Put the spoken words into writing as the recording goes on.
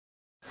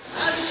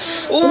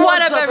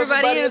What up,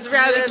 everybody? It's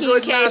Rabbit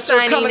King K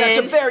signing coming at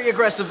you in. very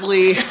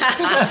aggressively.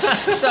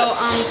 So,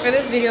 for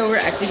this video, we're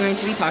actually going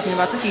to be talking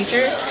about the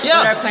future. Yeah,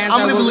 what our plans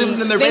I'm are, gonna be what living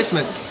we in their think-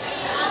 basement.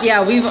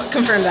 Yeah, we've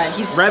confirmed that.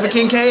 He's Rabbit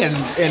King K and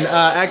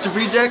Active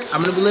Reject.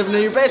 I'm gonna be living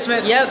in your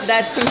basement. Yep,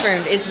 that's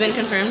confirmed. It's been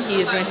confirmed.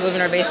 He is going to live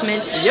in our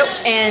basement. Yep.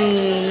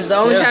 And the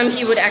only time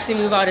he would actually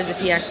move out is if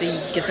he actually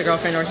gets a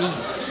girlfriend or he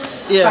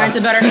Yeah. finds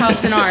a better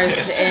house than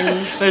ours.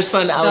 And Their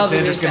son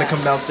Alexander's believe gonna that.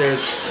 come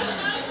downstairs.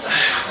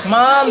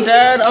 Mom,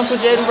 Dad, Uncle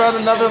Jaden brought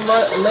another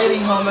lady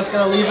home that's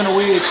gonna leave in a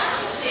week.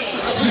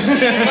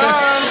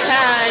 Mom,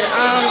 Dad,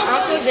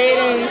 Uncle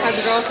Jaden has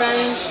a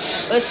girlfriend.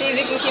 Let's see if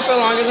we can keep her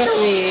longer than a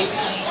week.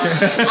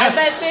 I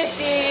bet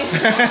 50.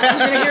 You're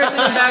gonna hear us in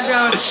the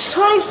background.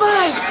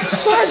 25,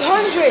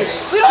 500.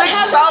 We don't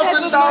have that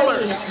type of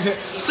money.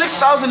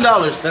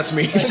 $6,000. That's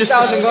me.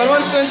 6,000. Going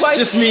once, going twice.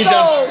 Just me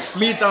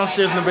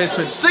downstairs in the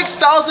basement.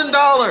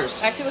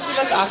 $6,000. Actually, what's the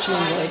best auction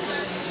invoice?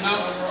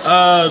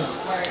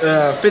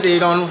 50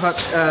 going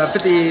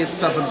 50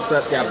 something.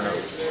 Yeah, I don't know.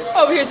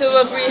 Over here to the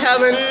left, we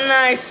have a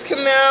nice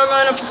Camaro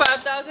going up for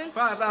 5,000.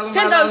 5,000.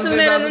 10,000 to the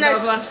man in the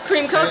next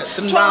cream coat.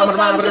 12,000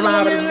 to the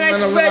woman in the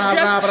next red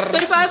dress.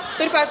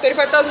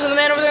 35,000 to the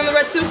man over there in the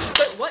red suit.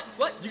 But what?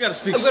 You gotta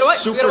speak We got a what?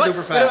 super We got a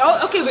what? duper fast.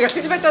 Oh, okay, we got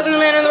 65,000 to the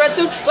man in the red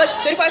suit. What?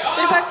 35. We're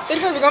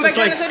going back It's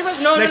down like, to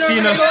 35. No, next thing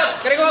you gotta know- go up.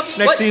 Gotta go up.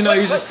 next thing you know,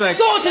 you just like-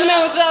 Sold to the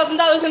man with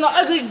 $1,000 in the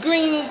ugly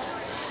green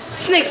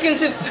snakeskin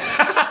suit.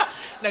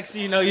 Next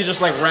thing you know, you're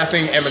just like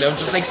rapping Eminem,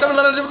 just like sold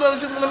to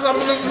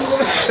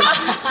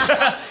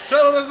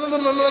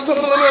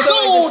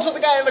the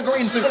guy in the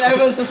green suit. And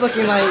everyone's just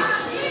looking like,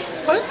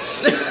 What?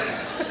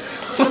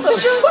 what the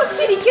fuck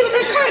did he get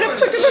that card up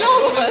quicker than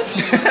all of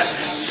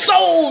us?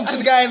 Sold to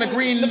the guy in the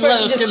green The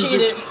leather person skin just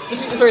suit.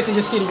 cheated. The person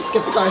just cheated.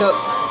 Skip the card up.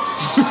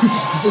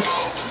 Just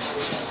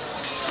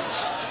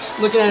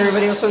looking at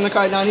everybody else putting the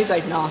card down. He's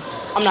like, nah,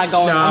 I'm not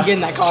going. Nah. I'm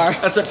getting that car.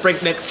 That's at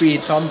breakneck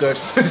speed, so I'm good.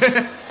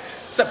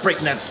 It's at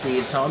breakneck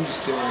speed, so I'm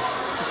just good.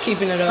 Just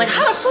keeping it up. Like,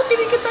 how the fuck did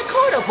he get that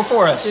card up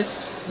before us?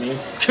 Just Me.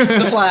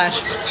 the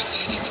Flash.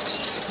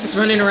 Just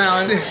running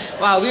around.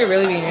 Wow, we are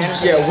really being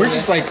animated. Yeah, we're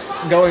just like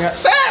going up.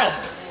 Sam!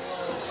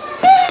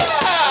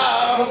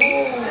 Come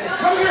here! Where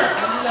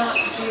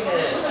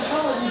the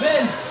hell have you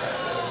been?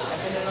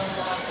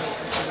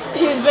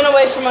 He's been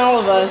away from all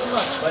of us.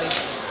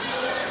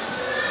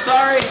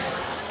 Sorry,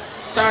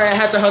 I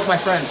had to hug my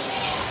friend.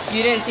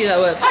 You didn't see that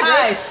whip. Hi,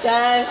 Hi, Grace.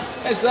 Seth.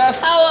 Hey, Seth.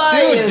 How are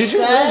you, Dude, did you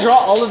Seth? really draw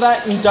all of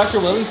that in Dr.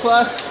 Willie's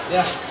class?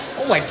 Yeah.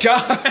 Oh my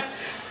god.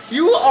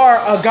 You are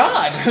a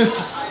god.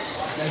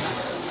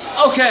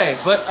 Okay,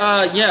 but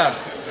yeah.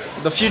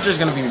 The future's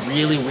gonna be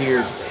really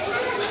weird.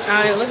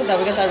 Alright, look at that.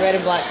 We got that red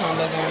and black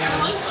combo going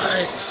on.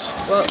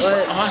 What?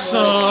 What?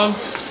 Awesome.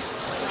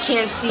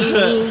 Can't see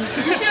me.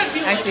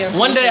 Actually, I'm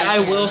One day I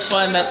pretty will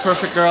find that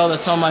perfect girl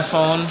that's on my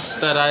phone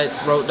that I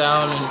wrote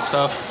down and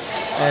stuff.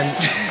 And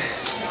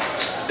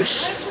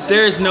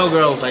There is no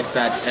girl like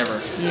that ever.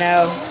 sure.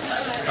 No.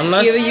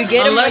 Unless Either you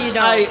get 'em or you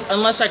don't.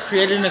 unless I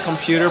created a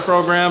computer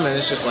program and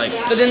it's just like,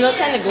 But then those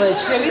kind of glitch.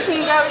 Have you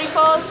seen Gravity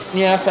Falls?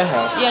 yes, I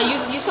have. Yeah,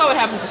 you saw what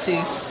happened to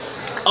Seuss.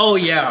 oh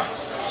yeah.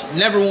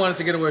 Never wanted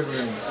to get away from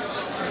him.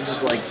 I'm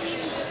just like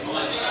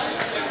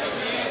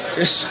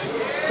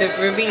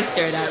We're being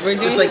stared at. We're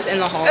doing It's like, this in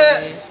the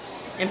hallway.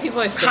 And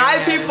people are staring hi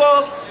at us.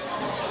 people.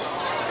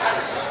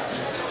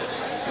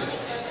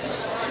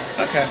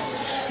 Okay.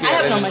 I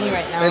have no money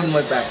right now. They didn't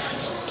look back.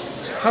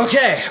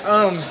 Okay,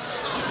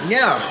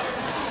 yeah.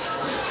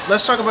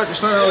 Let's talk about your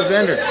son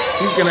Alexander.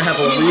 He's gonna have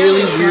a He's gonna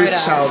really be a weird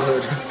smartass.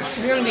 childhood.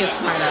 He's gonna be a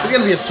smart ass. He's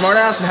gonna be a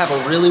smartass and have a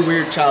really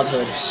weird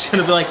childhood. He's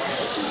gonna be like,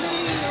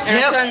 And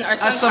yep, our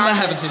that's something I Thomas-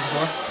 haven't seen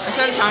before. Our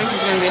son Thomas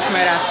is gonna be a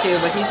smart ass too,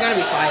 but he's gonna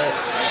be quiet.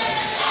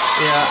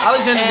 Yeah,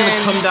 Alexander's And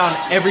gonna come down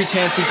every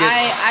chance he gets.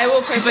 I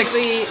will He's like,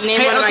 purposely name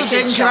hey, one of my Uncle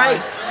kids Jaden,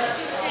 can Sean.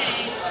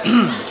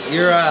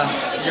 You're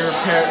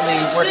apparently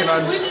working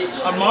on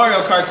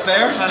Mario Karts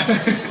there.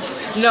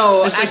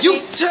 No, It's like actually,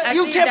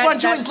 you tip on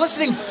that's- chewing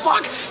glistening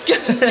fuck.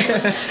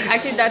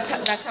 Actually, that's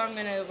how I'm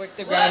gonna work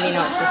the grinding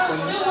out system.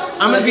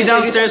 I'm gonna be If you do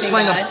downstairs something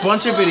playing a bad-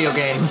 bunch of video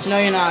games. No,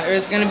 you're not.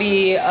 It's gonna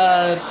be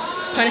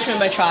punishment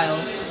by trial.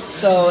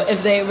 So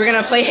we're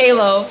gonna play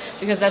Halo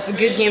because that's a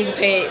good game to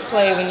play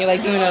when you're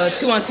like doing a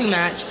 2-on-2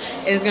 match.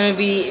 And it's gonna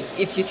be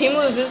if your team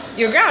loses,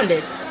 you're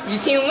grounded. If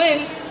your team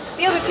wins,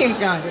 the other team's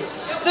grounded.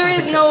 There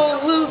is no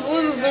lose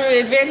or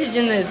advantage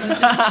in this. It's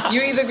just,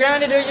 you're either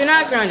grounded or you're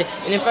not grounded.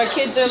 And if our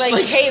kids are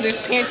like, hey,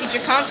 there's parent-teacher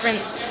conference,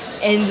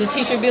 and the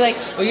teacher would be like,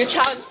 well, your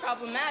child is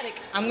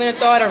problematic, I'm gonna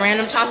throw out a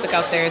random topic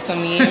out there so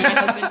me and my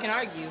husband can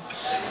argue.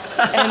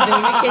 And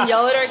then we can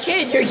yell at our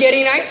kid, you're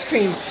getting ice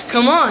cream.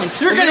 Come on.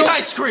 You're getting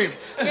ice cream.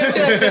 You're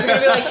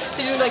gonna be like,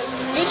 teacher's like,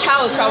 your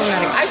child is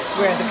problematic. I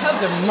swear, the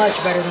Cubs are much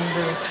better than the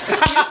Brewers.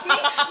 Excuse me?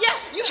 Yeah,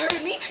 you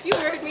heard me.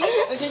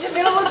 The teacher's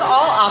gonna look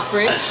all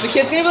awkward. The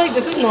kid's gonna be like,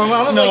 this is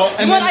normal. I'm No, like,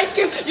 and you want then- ice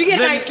cream? You get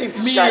Then ice cream.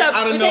 Me Shut up.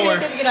 out of We're taking nowhere. a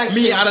kid to get ice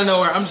Me cream. out of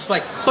nowhere. I'm just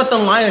like, but the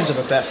Lions are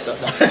the best though.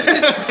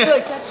 You're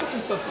like, that's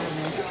fucking football,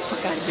 man. Get the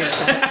fuck out of here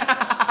with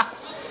that.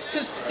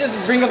 Because Just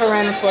bring up a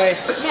random sport.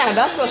 Man,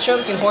 basketball sure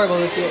looking horrible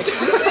this year.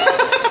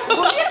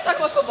 Well, we gotta talk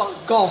about football.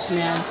 Golf,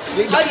 man. How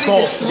do you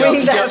Golf, just swing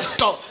yo, that?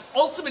 golf.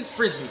 Ultimate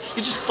frisbee.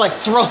 You just like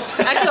throw.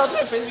 Actually,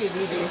 ultimate frisbee is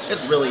easy.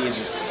 It's really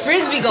easy.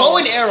 Frisbee golf. Bow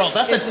and arrow.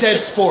 That's a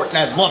dead sport, and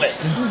I love it.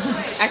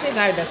 Actually, it's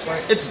not a dead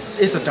sport. It's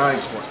a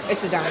dying sport.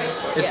 It's a dying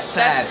sport. It's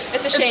yeah, sad.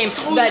 It's a shame It's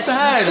so that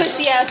sad.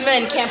 pussy ass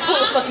men can't pull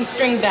a fucking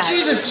string back.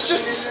 Jesus, it's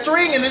just a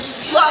string and it's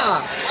just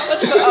blah.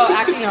 Oh,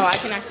 actually no, I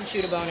can actually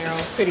shoot a bow and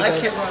arrow pretty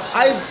good.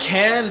 I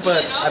can,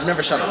 but I've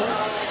never shot a bow.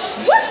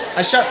 What?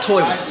 I shot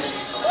toy ones,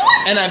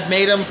 and I've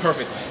made them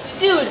perfectly.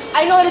 Dude,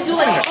 I know how to do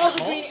like all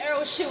the green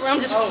arrow shit where I'm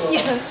just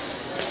yeah.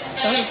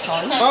 Somebody's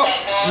calling. Oh,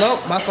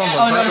 nope, my phone's Oh,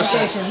 on 5%.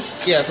 notifications.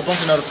 Yeah, it's a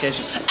bunch of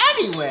notifications.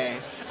 Anyway,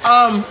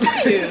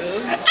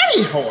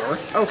 anyhow,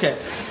 okay.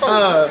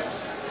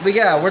 But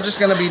yeah, we're just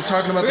gonna be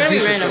talking about We're the gonna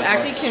be future. random.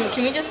 Actually, can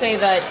we just say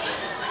that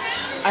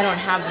I don't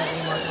have them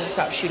anymore because I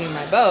stopped shooting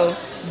my bow.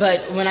 But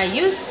when I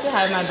used to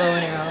have my bow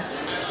and arrow,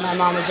 my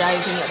mom would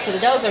drive me up to the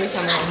Dells every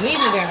summer and leave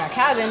me there in our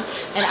cabin,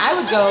 and I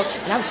would go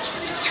and I would.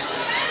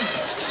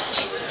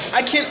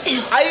 I can't.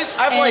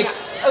 I'm like.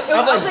 I was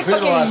like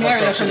fucking visualized Merida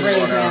myself from shooting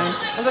Brave, one arrow. man.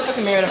 I was like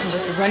fucking Merida from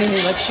Brave, running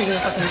and like shooting the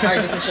fucking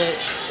targets and shit.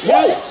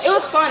 Whoa! It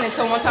was fun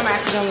until one time I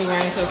accidentally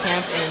ran into a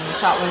camp and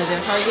shot one of their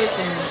targets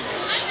and.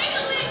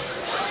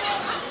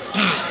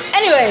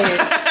 Anyway.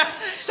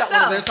 Shot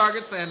one of their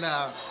targets and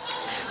Yeah,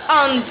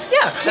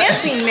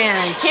 camping,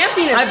 man.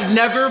 Camping is. I've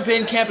never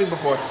been camping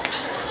before. I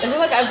feel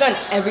like I've done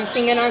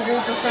everything in our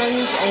group of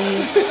friends and.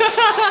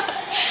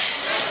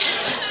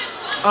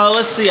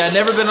 Let's see. I've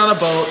never been on a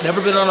boat.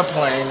 Never been on a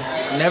plane.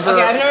 Never.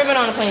 Okay, I've never been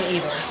on a plane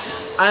either.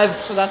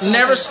 So that's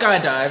never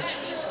skydived.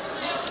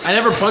 I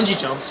never bungee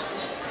jumped.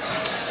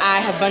 I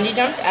have bungee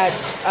jumped at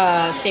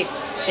State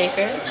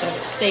Fair. So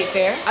State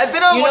Fair. I've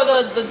been on. You know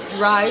the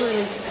ride with the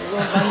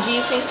little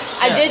bungee thing.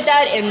 I did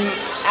that, and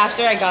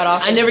after I got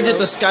off. I never did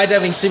the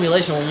skydiving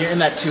simulation when you're in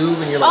that tube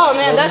and you're like. Oh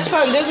man, floating. that's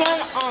fun. There's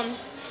one.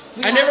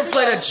 I never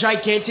played a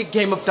gigantic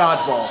game of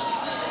dodgeball.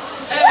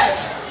 Hey,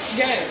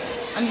 Gabe,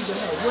 I need your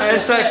help. Where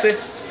is sexy.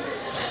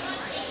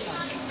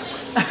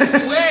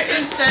 Where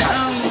is that?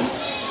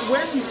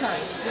 Where's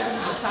Matthias?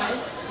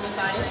 Matthias.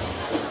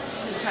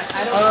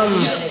 I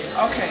don't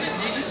know. Okay.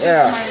 Did you see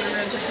Yeah. somebody in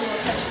there jumping on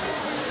that?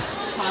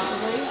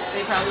 Possibly.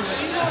 They probably would.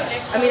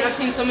 I mean, I've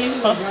seen so many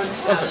people run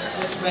What's past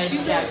with red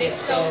jackets.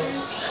 So.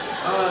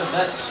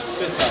 That's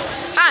fifth hour.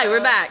 Hi,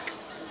 we're back.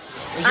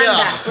 I'm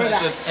back. We're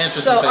back. To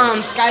answer So, some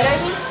things.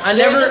 skydiving?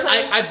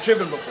 I've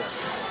driven before.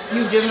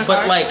 You've driven a car?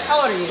 But like, How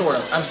old are you? sort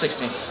of. I'm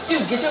 16.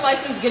 Dude, get your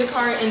license, get a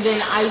car, and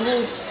then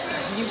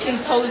you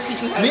can totally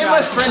teach me how to drive. Me and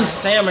my friend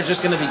Sam are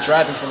just gonna be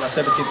driving for my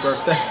 17th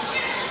birthday.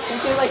 You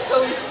can like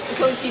totally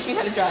teach me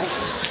how to drive.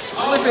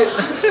 Flip it.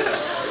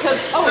 Cause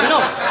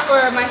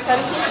for my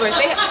 17th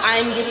birthday,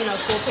 I'm getting a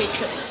full paid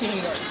trip to New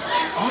York.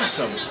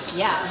 Awesome.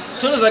 Yeah. As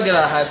soon as I get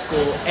out of high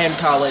school and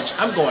college,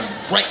 I'm going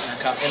right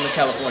into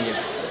California.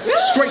 Really?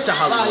 Straight to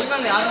Wow, Hollywood. you're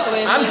going the opposite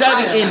way of me I'm and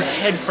diving Kyle. in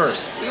head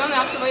first. You're going the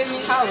opposite way of me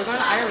and Kyle. We're going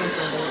to Ireland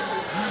for a bit.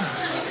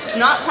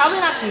 Probably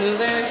not to move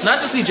there.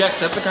 Not to see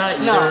Jacksepticeye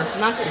either. No,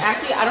 not to.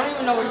 Actually, I don't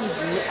even know where he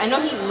lives. I know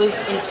he lives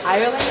in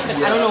Ireland, but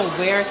I don't know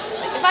where.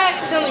 Like, if I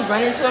accidentally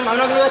run into him, I'm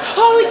not gonna be like,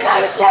 "Holy crap,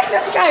 it's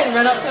Jacksepticeye!" and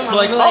run up to him. I'm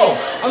Like, gonna be like,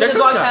 oh, I'm just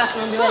walk Jacksepticeye. past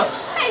him and be like,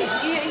 "Hey,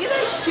 you're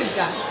that YouTube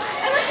guy.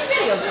 I like your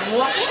videos." And we'll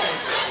walk away.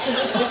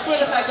 It's for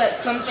the fact that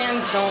some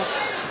fans don't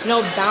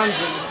know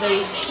boundaries.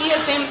 They see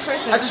a famous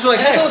person. I just feel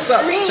like, and "Hey, they go what's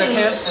up?" screaming. Shake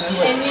hands, and then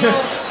what?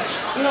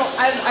 And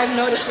I've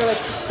noticed for like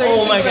certain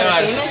Oh people my that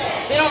are God. famous,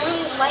 they don't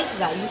really like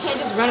that. You can't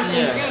just run up to them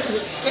and Yeah. scream because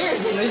it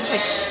scares them. They're just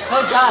like,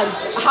 "Oh God,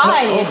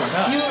 hi, Oh my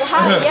God.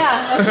 hi,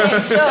 yeah,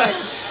 okay, sure."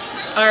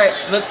 All right,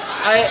 but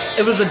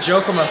it was a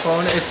joke on my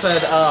phone. It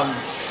said,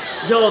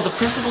 "Yo, the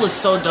principal is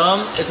so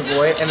dumb." It's a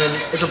boy, and then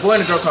it's a boy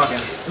and a girl talking,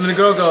 and then the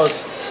girl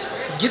goes,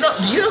 do you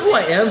know who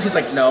I am?" He's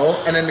like, "No,"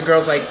 and then the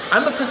girl's like,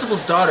 "I'm the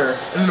principal's daughter,"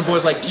 and then the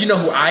boy's like, "Do you know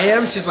who I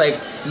am?" She's like,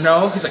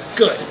 "No." He's like,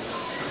 "Good."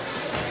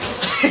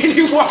 And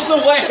he walks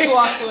away. Just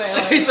walks away.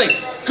 Like, He's like,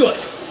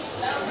 "Good,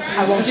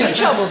 I won't get in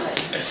trouble then.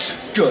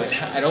 good."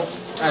 I don't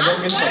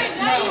get in trouble.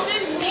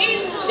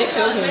 It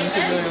kills me when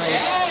people are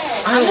like,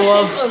 I "I'm the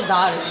love principal's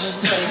daughter." And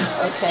it's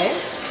like, okay.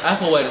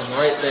 Applewhite is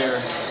right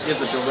there. He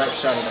has a direct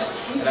shot at us,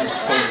 and I'm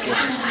so scared.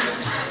 Man,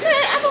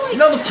 I'm like, You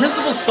know, the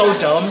principal's so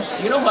dumb.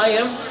 You know who I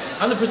am?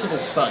 I'm the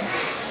principal's son.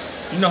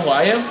 You know who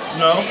I am?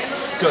 No?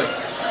 Good.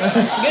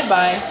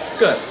 goodbye.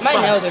 Good. My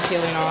Bye. nails are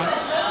peeling off,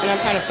 and I'm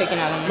kind of picking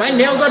at them. My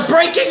nails are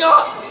breaking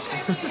up!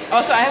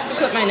 Also, I have to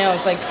clip my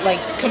nails, like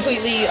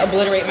completely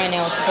obliterate my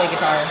nails to play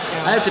guitar. You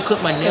know? I have to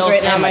clip my Because nails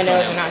right now and my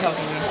nails toenails. are not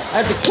helping me. I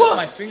have to clip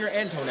my finger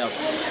and toenails.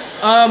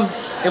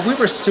 If we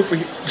were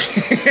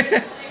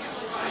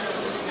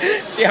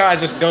See how I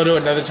just go to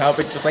another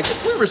topic, just like,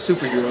 if we were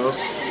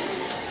superheroes.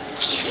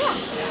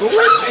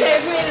 Hey,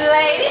 pretty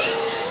lady.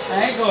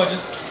 Hey,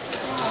 gorgeous.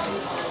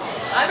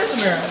 I'm Miss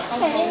Amira.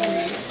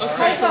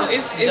 Okay, so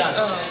it's going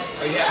on.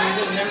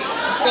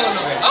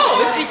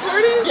 Oh, it's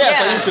recording? Yeah,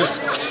 Yeah. so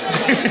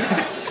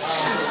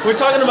YouTube. We're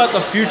talking about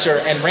the future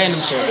and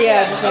random shit.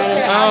 Yeah, just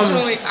random.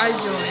 I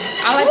join.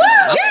 I like Woo!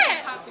 this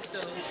Yeah! topic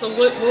though. So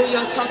what were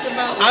y'all talking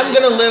about? I'm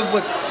gonna live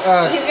with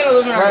He's gonna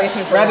live in our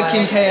basement for a Rabbit while.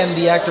 King K and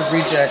the active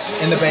reject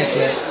in the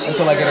basement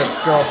until I get a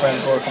girlfriend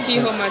for a Can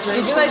you hold my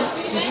drink? Did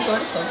you go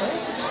to Subway?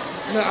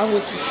 No, I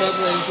went to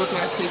Subway with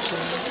my teacher,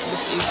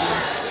 Mr.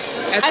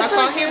 Iggy. As I I feel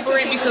call like him there's some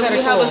Brent teachers because that we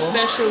are have a cool.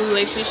 special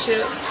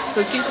relationship.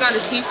 Because he's not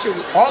a teacher.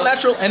 all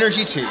natural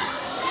energy tea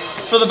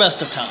for the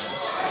best of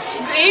times.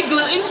 It's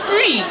gluten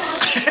free.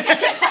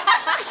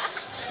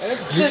 And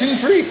it's gluten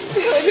free.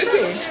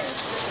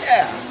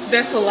 Yeah.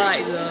 That's a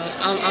lie, though.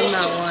 I'm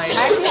not lying.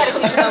 I actually had a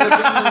teacher that would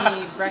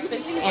bring me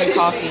breakfast and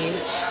coffee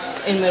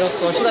in middle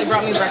school. She like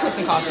brought me breakfast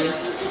and coffee.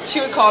 She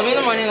would call me in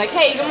the morning like,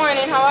 "Hey, good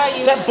morning, how are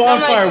you?" That And I'm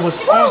bonfire like,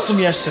 was awesome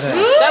yesterday.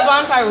 That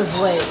bonfire was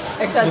lit.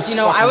 Except Was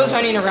I was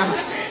fucking running around.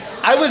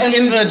 I was And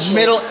in the shit.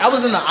 middle. I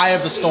was in the eye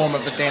of the storm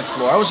of the dance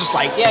floor. I was just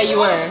like, Yeah, you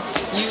were.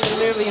 You were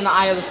literally in the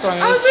eye of the storm.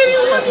 It I was really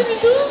super wanted fun.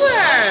 to do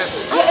that.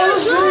 Yeah, it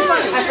was really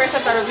fun. At first, I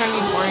thought it was gonna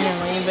be boring and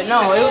lame, but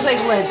no, it was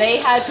like lit. They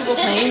had people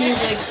playing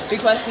music,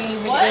 requesting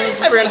music. It was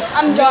just, like,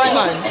 I'm really done.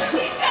 fun.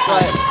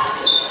 But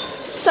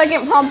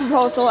Second prom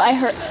proposal I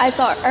heard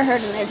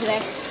in there today.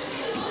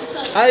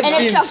 I've And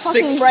it's seen the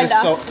fucking six.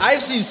 Brenda.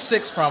 I've seen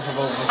 6 prom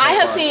proposals. So I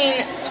have far.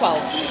 seen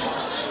 12.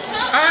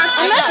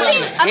 I'm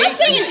not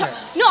saying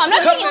no, I'm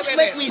not saying Couples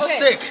make me Okay.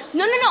 sick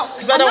no.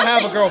 because I don't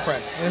have a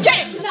girlfriend.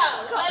 Janet,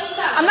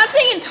 I'm not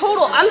saying in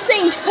total. I'm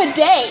saying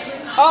today.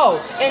 Oh,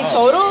 in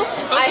total,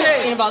 I have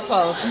Okay. seen about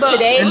 12. But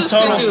Today, In listen,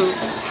 total. dude.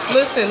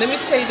 Listen, let me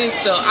tell you this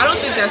though. I don't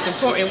think that's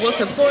important.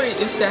 What's important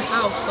is the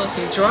house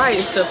fucking dry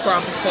is the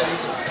prom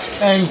proposal.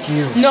 Thank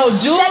you. no,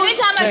 dude. Second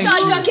time I Thank saw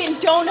you. Dunkin'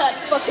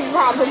 Donuts fucking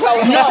prom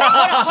proposal. No,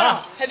 hold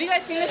on. Have you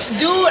guys seen this?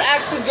 Dude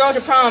asked his girl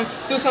to prom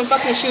through some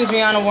fucking shoes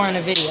Rihanna wore in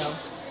a video.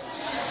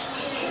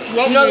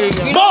 You know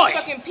Boy! the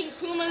fucking pink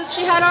Pumas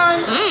she had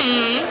on?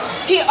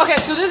 Okay,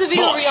 so there's a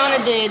video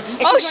Rihanna did.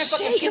 and Oh she's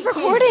wearing fucking shit, you're pink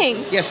Pumas.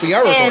 recording. Yes, we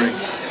are recording.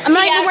 I'm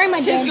not He even wearing my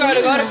asked his damn girl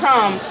to go to bandana.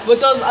 prom with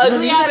those ugly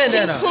need ass a pink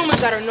bandana. Pumas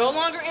that are no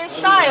longer in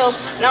style.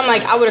 And I'm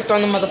like, I would have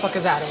thrown the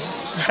motherfuckers at him.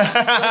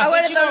 I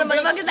would have thrown the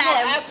motherfuckers at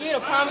him. Ask me to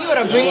prom, you would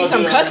have bring me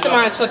some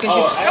customized fucking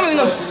shit. I don't even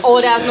know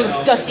old ass,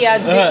 no dusty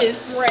ass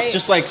bitches. Right.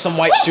 Just like some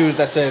white shoes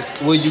that says,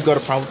 "Will you go to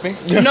prom with me?"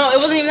 No, it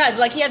wasn't even that.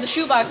 Like he had the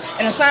shoebox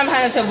and a sign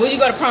behind it said, "Will you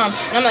go to prom?"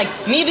 And I'm like,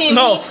 me being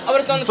me, I would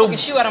have thrown the fucking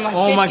shoe at him. Like,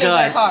 Oh bitch, my get in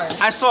my god! car.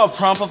 I saw a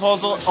prom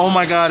proposal. Oh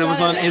my god! It was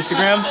on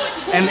Instagram,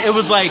 and it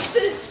was like,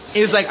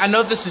 I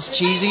know this is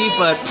cheesy,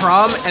 but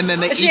prom, and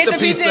then they She eat ate the the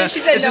pizza pizza. and she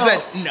said and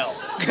she no.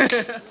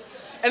 said no.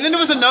 And then there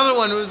was another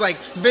one. It was like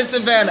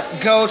Vincent Van,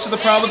 go to the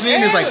prom with me,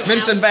 and it's like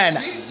Vincent Van,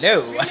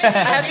 no. I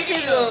have to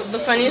say the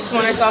funniest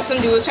one I saw,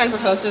 some dude was trying to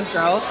propose to his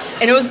girl,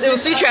 and it was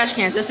 3 trash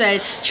cans that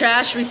said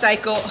trash,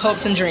 recycle,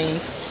 hopes and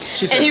dreams.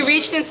 She said And he no.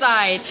 reached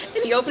inside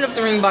and he opened up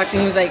the ring box and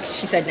he was like,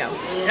 she said no.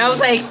 And I was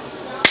like,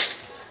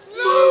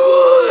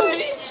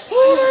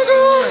 oh my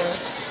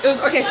god. It was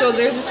okay, so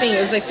there's this thing,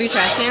 it was like 3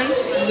 trash cans.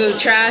 The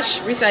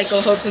trash,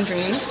 recycle, hopes and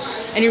dreams.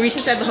 And he reached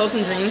inside the hopes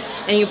and dreams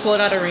and he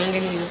pulled out a ring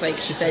and he was like,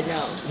 she said no.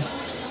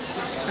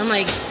 I'm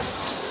like,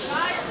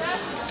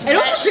 and it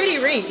was a pretty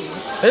ring.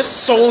 There's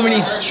so many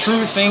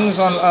true things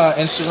on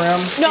Instagram.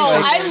 No,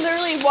 Like, I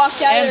literally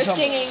walked out of And there some-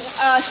 singing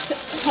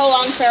 "So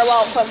Long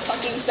Farewell" from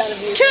fucking Sound of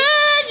Music.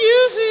 Can you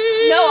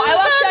feel No, I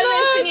walked out of there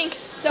the singing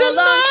lights "So Long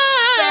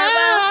tonight?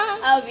 Farewell."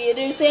 I'll be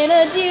there saying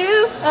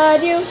adieu,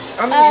 adieu,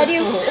 I mean,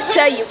 adieu that's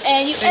cool. to you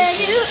and you and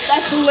you.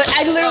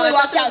 I literally I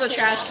walked thought out. it was a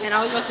trash can.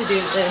 I was about to do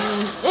this.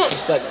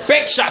 It's like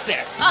bank shot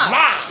there.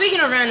 Speaking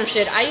of random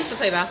shit, I used to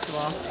play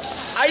basketball.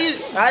 I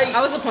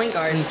I was a point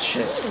guard.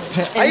 shit.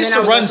 And I used then to I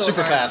was run also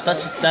super a guard. fast.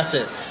 That's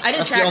it. I did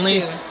That's track the only.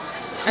 too.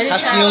 I did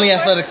That's track. the only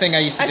athletic thing I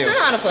used to I do. still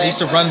know how to play. I used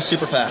to run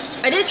super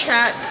fast. I did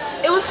track.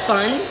 It was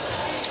fun.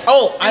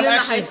 Oh, And I've then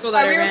actually. the high school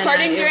that Are we I ran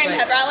recording at, it was during like-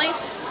 head rally?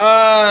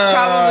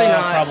 Probably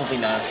not. Probably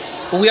not.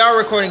 But we are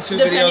recording 2 videos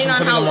Depending and on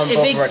putting them how on if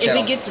both of our it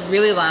channels. gets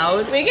really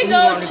loud, We could we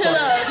go won't to record.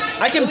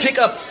 the. I can pick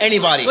up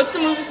anybody. What's the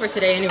movie for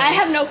today anyway? I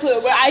have no clue,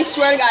 but I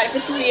swear to God, if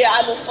it's Vita,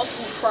 I will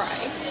fucking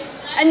cry.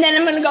 And then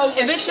I'm gonna go.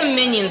 If it's the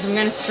Minions, I'm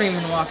gonna scream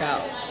and walk out.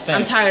 I'm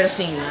Thanks. tired of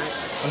seeing that.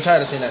 I'm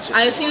tired of seeing that shit.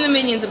 I have seen the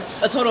Minions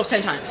a total of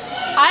 10 times.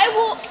 I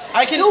will.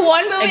 I can. The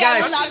one movie Hey, I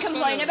guys. will not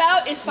complain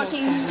about is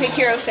fucking Big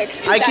Hero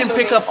 6. 'cause I that can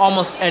pick movie- up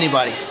almost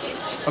anybody.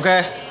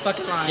 Okay.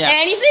 Fucking lying. Yeah.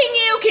 anything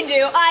you can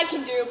do. I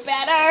can do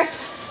better.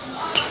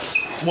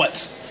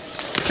 What?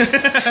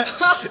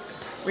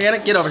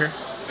 Rihanna, get over here.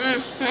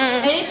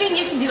 Anything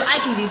you can do, I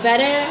can do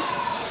better.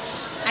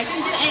 I can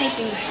do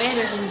anything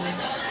better than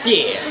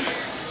you. Yeah.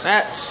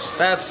 That's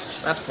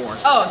porn.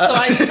 Oh, so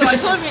I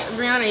told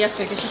Brianna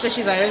yesterday because she said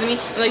she's lighter than me.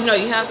 I'm like, no,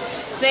 you have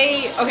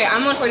say okay.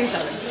 I'm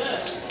 147,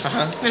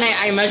 and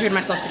I measured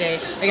myself today.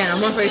 Again, I'm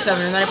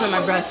 147, and then I put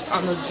my breast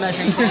on the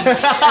measuring thing,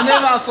 and they're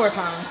about 4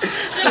 pounds.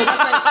 So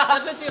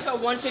that puts me up at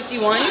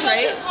 151,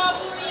 right?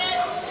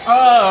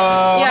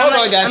 Yeah, hold I'm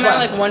on, guys. I'm wow.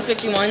 at like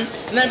 151, and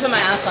then I put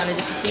my ass on it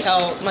just to see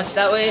how much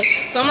that way.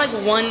 So I'm like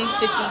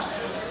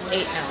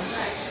 158 now.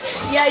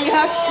 Yeah, you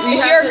have to. You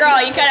If have you're a to- girl,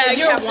 you kind of. If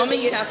you're a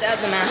woman, you have to add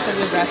the mass of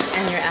your breast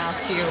and your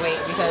ass to your weight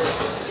because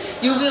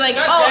You'll be like,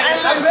 oh,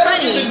 I'm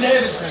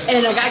 120.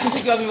 And a guy can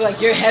pick you up and be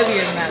like, you're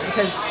heavier than that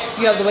because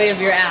you have the weight of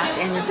your ass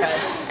and your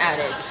breast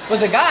added.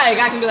 With a guy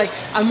can be like,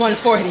 I'm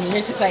 140. And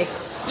you're just like,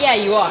 yeah,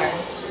 you are.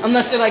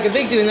 Unless they're like a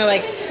big dude and they're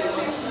like,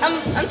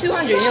 I'm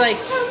 200. And you're like,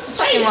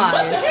 fucking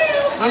lies.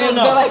 I don't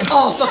know. They're like,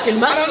 oh, fucking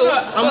muscle.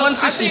 I'm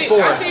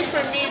 164. I think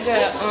for me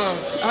that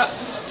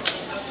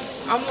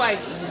I'm like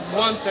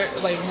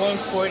 130, like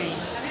 140.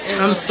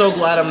 I'm so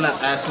glad I'm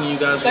not asking you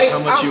guys Like, how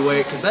much you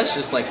weigh, because that's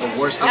just like the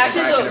worst thing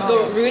Actually, a guy can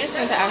ever the rudest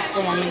thing to ask a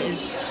woman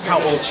is do.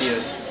 How old she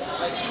is.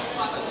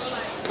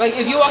 like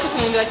if you walk up to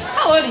them and be like,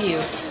 how old are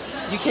you?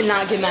 You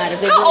cannot get mad if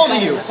they How really old are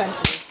find you? it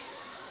offensive.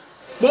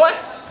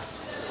 What?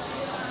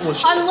 Well,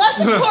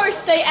 Unless, of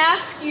course, they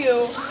ask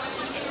you.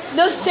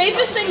 The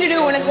safest thing to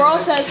do when a girl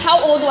says,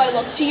 "How old do I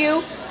look to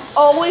you?"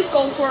 Always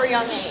go for a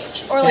young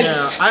age, or like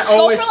Yeah, I go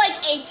always- for like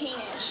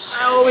 18ish.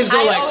 I always go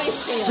I like always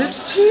say that.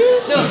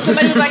 16? No,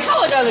 somebody was like, how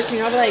old do I look to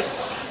you? I'll be like,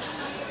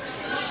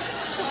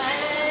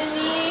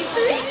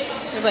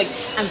 23? They're like,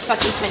 I'm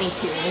fucking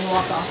 22. And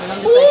walk off. And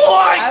I'm just like,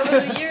 What? I was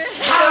a year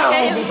How?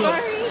 okay, I'm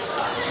sorry.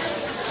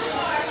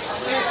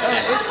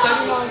 It's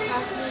 30 months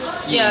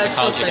happening. Yeah, He it's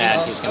called still your dad.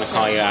 study He's hall. going to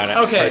call you out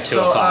Okay, for 2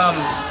 so o'clock.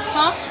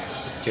 Huh?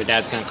 Your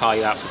dad's going to call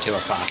you out for 2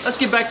 o'clock. let's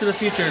get back to the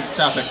future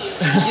topic.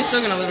 You're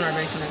still gonna live in our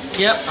basement.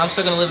 Yep, I'm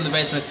still gonna live in the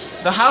basement.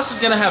 The house is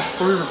gonna have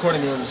 3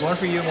 recording rooms, one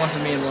for you, one for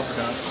me, and one for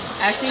God.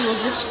 Actually, we'll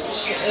just.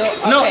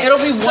 No, okay. it'll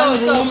be one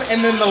So- room,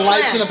 and then the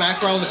lights in plan. the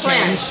background will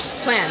Plan change.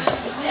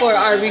 for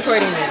our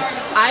recording room.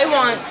 I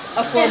want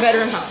a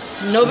 4-bedroom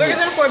house. No bigger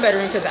than a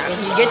 4-bedroom because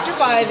if you get to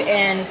 5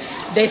 and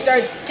they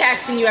start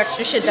taxing you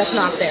extra shit that's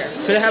not there.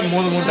 Could it have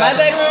more than one My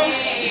bathroom?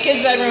 bedroom,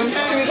 kids' bedroom,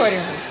 2 recording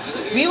rooms.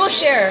 We will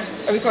share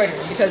a recording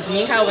room because me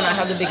and Kyle will not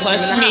have the biggest room in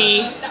the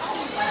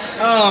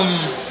house.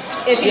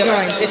 If he Yep.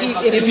 joins,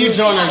 If you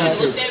join on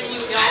moves YouTube.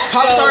 with us.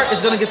 Pop Tart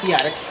is gonna get the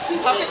attic.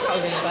 Pop-Tart's not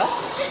living with us.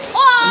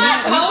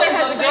 Pop-Tart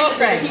has a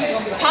girlfriend.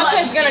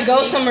 Pop-Tart's gonna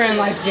go somewhere in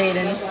life,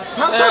 Jaden.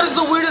 Pop Tart is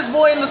the weirdest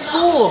boy in the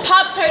school.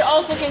 Pop-Tart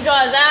also can draw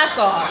his ass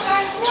off.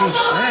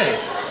 Touche.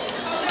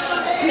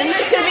 Then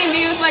there's gonna be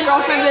me with my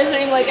girlfriend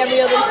visiting like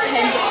every other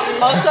 10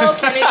 days. Also,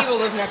 Kennedy will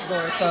live next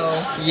door,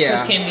 so Yeah.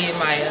 Just Kimmy and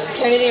Maya.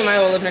 Kennedy and I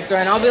will live next door,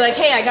 and I'll be like,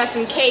 hey, I got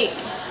some cake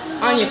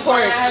on your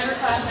porch.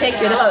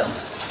 Pick it up.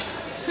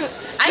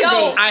 I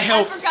bake. I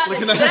helped. forgot Look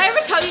that- at Did I ever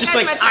tell you Just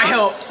guys like, my I talent?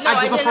 helped. No,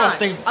 I did the did not.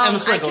 frosting and the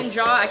sprinkles. I can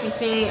draw, I can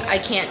sing, I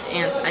can't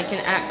dance, I can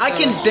act. I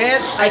can so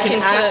dance, I can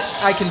can act,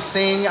 cook. I can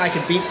sing, I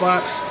can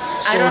beatbox.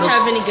 I don't sort of.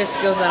 have any good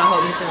skills that'll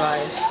help me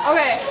survive.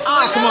 Okay.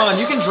 Come on,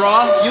 you can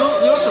draw.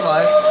 You'll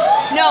survive.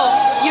 No,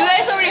 you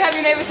guys already have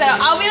your neighbor set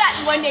up. I'll be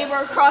that one neighbor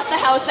across the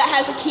house that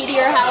has a key to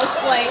your house,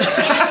 like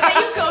that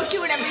you go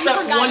to whenever you That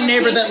forgot one your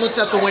neighbor key. that looks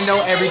out the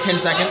window every 10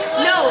 seconds.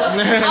 No,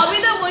 I'll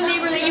be that one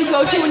neighbor that you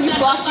go to when you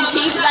lost your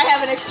key because I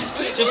have an extra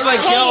key. Just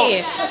like,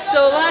 Hey,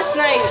 so last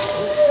night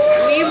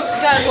we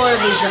got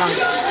horribly drunk.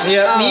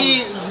 Yeah,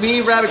 Um,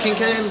 me, Rabbit King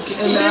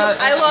and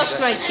I lost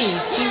my key.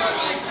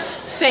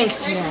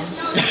 Thanks, man.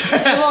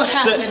 It won't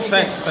happen.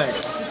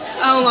 Thanks.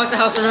 I unlocked the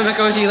house and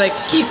Rebecca was like,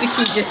 keep the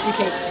key just in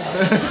case.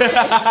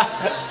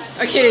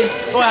 Our kids.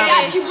 Wow. I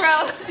got you,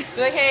 bro.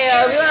 Be like, hey,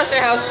 we lost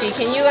our house key.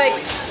 Can you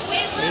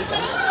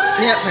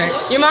Yeah,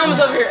 thanks. Your mom was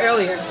over here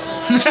earlier.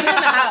 She's in the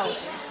house.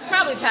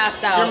 Probably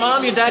passed out. Your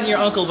mom, your dad, and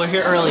your uncle were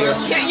here earlier.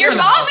 Your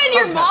mom and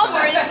your mom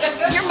are.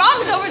 Your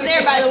mom's over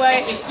there, by the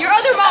way. Your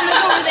other mom is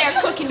over there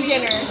cooking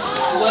dinner.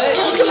 What?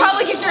 She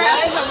probably gets her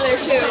ass over there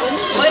too.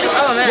 What?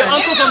 Oh man. Your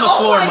uncle's on the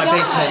floor in my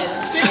basement.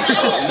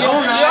 Your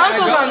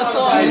uncle's on the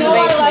floor in the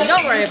basement.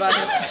 Don't worry about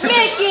him.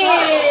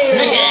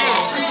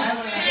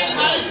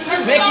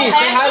 Mickey,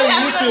 say hi to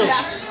YouTube.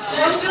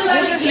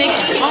 This is Mickey.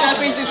 He's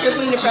suffering through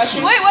crippling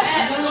depression. Wait, what's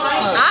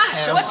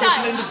Ah, what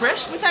time?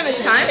 Depression. What time is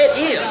it? time? It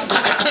is.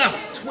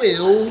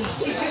 12,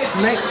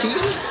 19.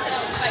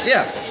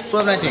 Yeah,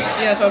 12, 19.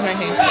 Yeah,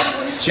 12:19.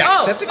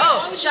 Jacksepticeye.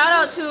 Oh, shout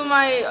out to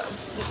my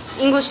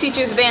English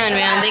teacher's band,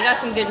 man. They got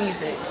some good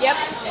music. Yep.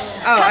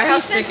 Oh, I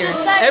have stickers.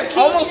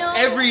 Almost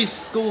every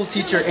school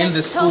teacher in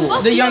this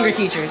school. The younger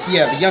teachers.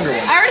 Yeah, the younger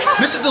ones. I already have.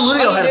 Mr.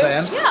 Deludio had a you do?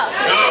 band. Yeah.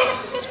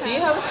 Do you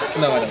have a sticker?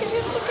 No, I Can don't. you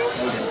do a sticker?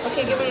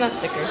 Okay, give him that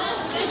sticker.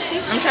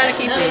 I'm trying to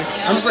keep these.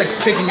 I'm just like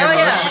picking Oh them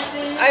yeah.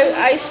 up.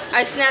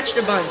 I snatched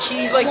a bunch.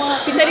 He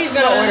said he's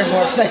gonna order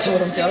more because I told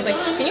him to. I was like,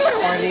 can you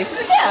order more of these? He's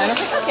like, yeah. And I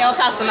was like, okay, I'll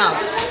pass them out.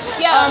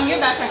 Yeah. Your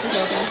backpack is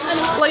open.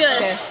 Look at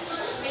this.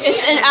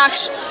 It's an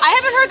action. I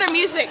haven't heard their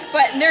music,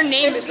 but their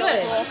name It's is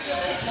really good.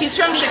 cool. He's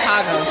from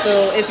Chicago,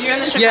 so if you're in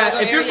the Chicago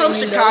Yeah, if you're area from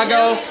and you know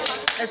Chicago,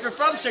 him- if you're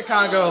from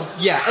Chicago,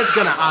 yeah, it's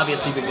gonna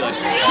obviously be good.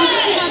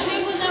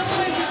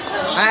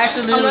 I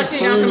actually unless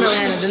you're not from flew-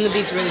 Atlanta, then the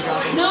beat's really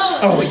dropping.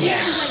 Oh yeah.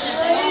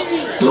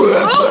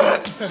 Oh,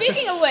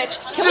 speaking of which,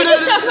 can we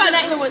just talk about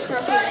Night in the Woods for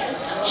a few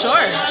minutes? Sure.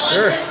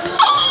 Sure.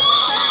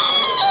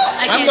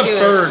 I I'm can't the do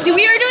bird.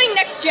 We are doing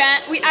next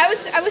gen. I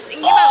was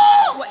thinking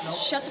about what?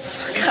 Shut the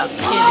fuck up. it.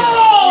 Can't do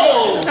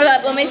it. Hold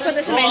up. Let me put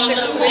this in my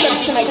Instagram. Let me put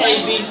this in my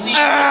pants.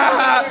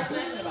 Ah!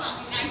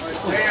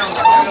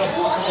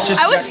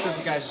 Just I was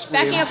Jacksepticeye scream.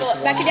 Backing up.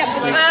 Backing up.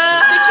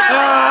 Ah!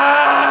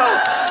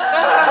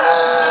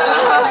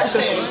 How's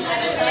this thing?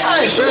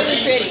 Nice. Really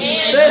pretty.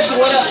 Sis,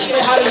 what up?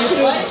 Say hi to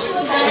YouTube.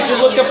 Did you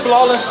look up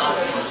flawless?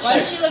 Why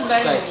does she look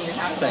better Thanks.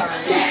 than me?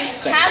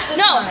 Thanks.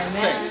 No.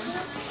 Thanks.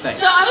 Thanks.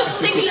 So I was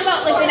thinking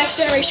about like the next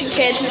generation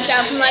kids and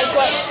stuff, and like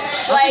what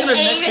like thinking of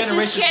next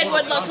Angus's generation kid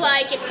would look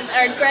like, and,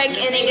 or Greg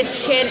and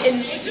Angus's kid, and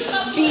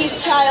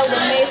B's child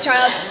and May's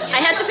child. I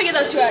had to figure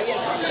those two out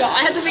yet. So I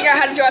had to figure out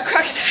how to draw a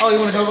crocodile. Oh, you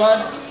want to go,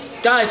 bud?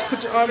 Guys,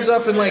 put your arms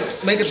up and like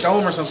make a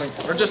dome or something,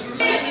 or just.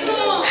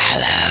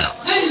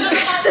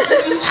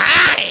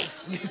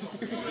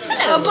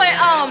 But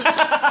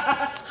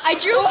I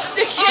drew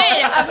the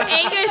kid of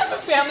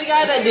Angus. Family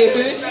Guy, that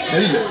dude.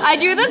 I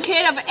drew the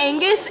kid of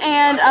Angus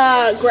and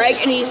Greg,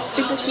 and he's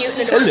super cute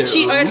and adorable.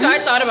 She, Okay, so I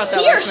thought about that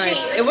He or last night.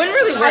 she? It wouldn't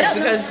really I work don't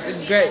know.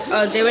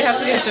 because they would have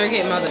to get a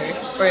surrogate mother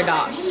or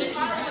adopt.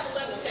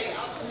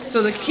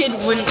 So the kid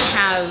wouldn't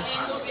have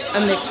a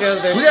mixture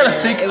of their. We gotta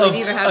share. think It would of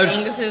either have a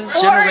Angus's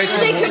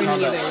generation they of could,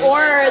 Mortal Kombat.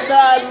 or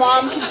the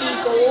mom could be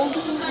gold,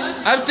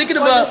 I'm thinking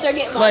or the about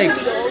surrogate mom like.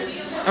 could be gold.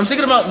 I'm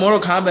thinking about Mortal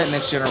Kombat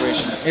next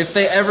generation. If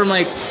they ever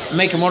like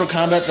make a Mortal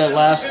Kombat that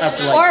lasts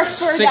after Or like fur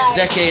 6 dye.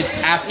 decades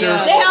after,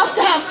 Yeah. They have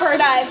to have fur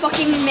dye.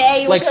 Fucking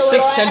May. like with her 6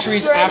 little ass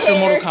centuries red after hair.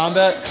 Mortal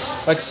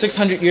Kombat, like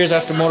 600 years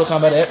after Mortal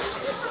Kombat X,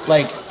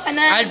 like And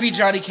then I'd be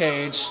Johnny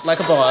Cage like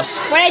a boss.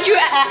 when I drew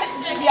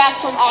the act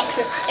from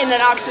Oxen in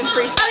an Oxen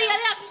freestyle.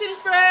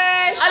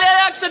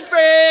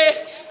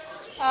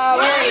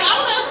 Where is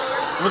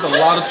it? We're the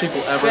loudest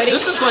people ever. Ready?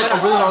 This is like a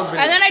really long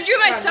video. And then I drew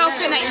myself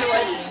in Night in the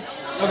Woods.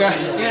 Okay.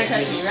 You're gonna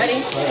catch me. Ready?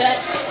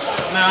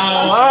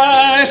 Now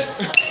I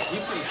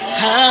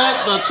had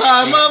the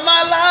time of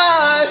my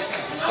life,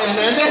 and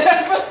I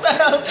never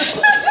felt.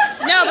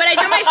 No, but I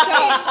drew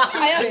myself.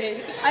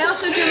 I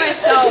also drew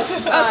myself.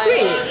 Oh,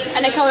 sweet.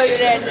 And I colored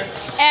it in.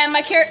 And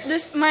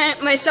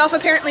myself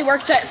apparently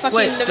works at fucking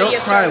Wait, the don't video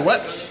cry. store.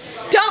 What?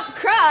 Don't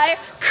cry.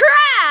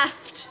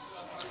 Craft.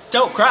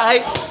 Don't cry.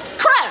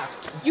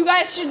 Craft. You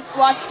guys should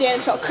watch Dan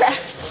Phil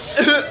Crafts.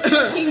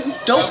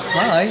 Don't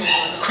cry.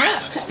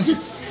 Craft.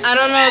 I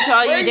don't know to all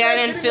Where you are you Dan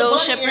guys and getting Phil the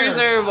shippers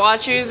bunch or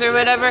watchers or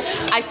whatever.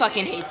 I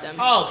fucking hate them.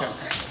 Oh, okay.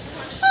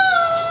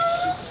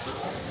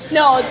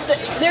 No,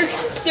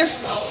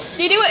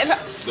 they do it.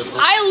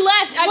 I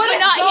left. I What could is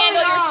not going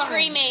handle your on?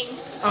 screaming.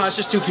 Oh, it's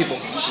just 2 people.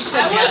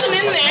 I wasn't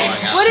in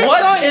there. What is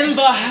What going in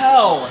the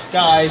hell,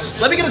 guys?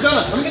 Let me get a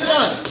donut. Let me get a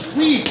donut.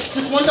 Please,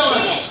 just one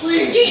donut.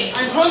 Please.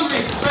 I'm hungry.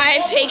 I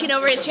have taken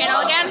over his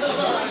channel again.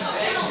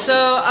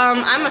 So,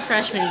 I'm a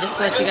freshman, just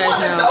to let you guys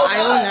know.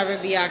 I will never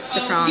be asked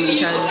to prom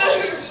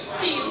because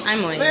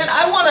I'm lame. Man,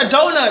 I want a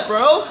donut,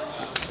 bro.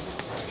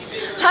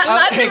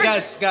 Hey,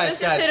 guys.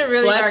 This has hit a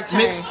really Black dark turn.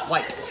 mixed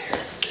white.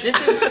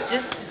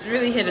 This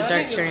really hit a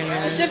dark turn,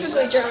 man.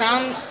 Specifically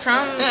German.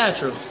 Prom. Yeah,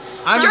 true.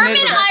 I'm German,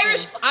 Native,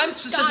 Irish, I'm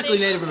specifically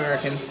Scottish. Native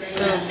American.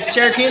 So,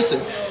 Cherokee and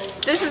Sioux.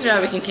 this is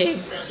Rabbit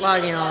Kincaid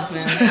logging off,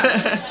 man. I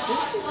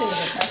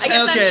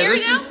guess I'm Okay, here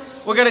this now? is.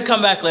 We're gonna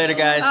come back later,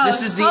 guys. Oh,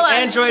 this is the hold on.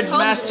 Android Hold-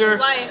 Master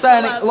wait, hold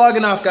signing, up.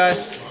 logging off,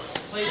 guys.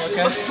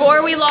 Okay.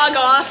 Before we log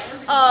off,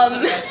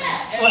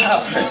 What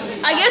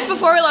happened? I guess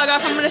before we log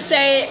off, I'm gonna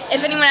say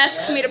if anyone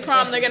asks me to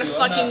prom, they're gonna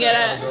fucking get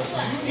a.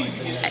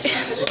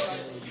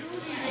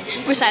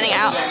 We're signing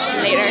out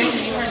later.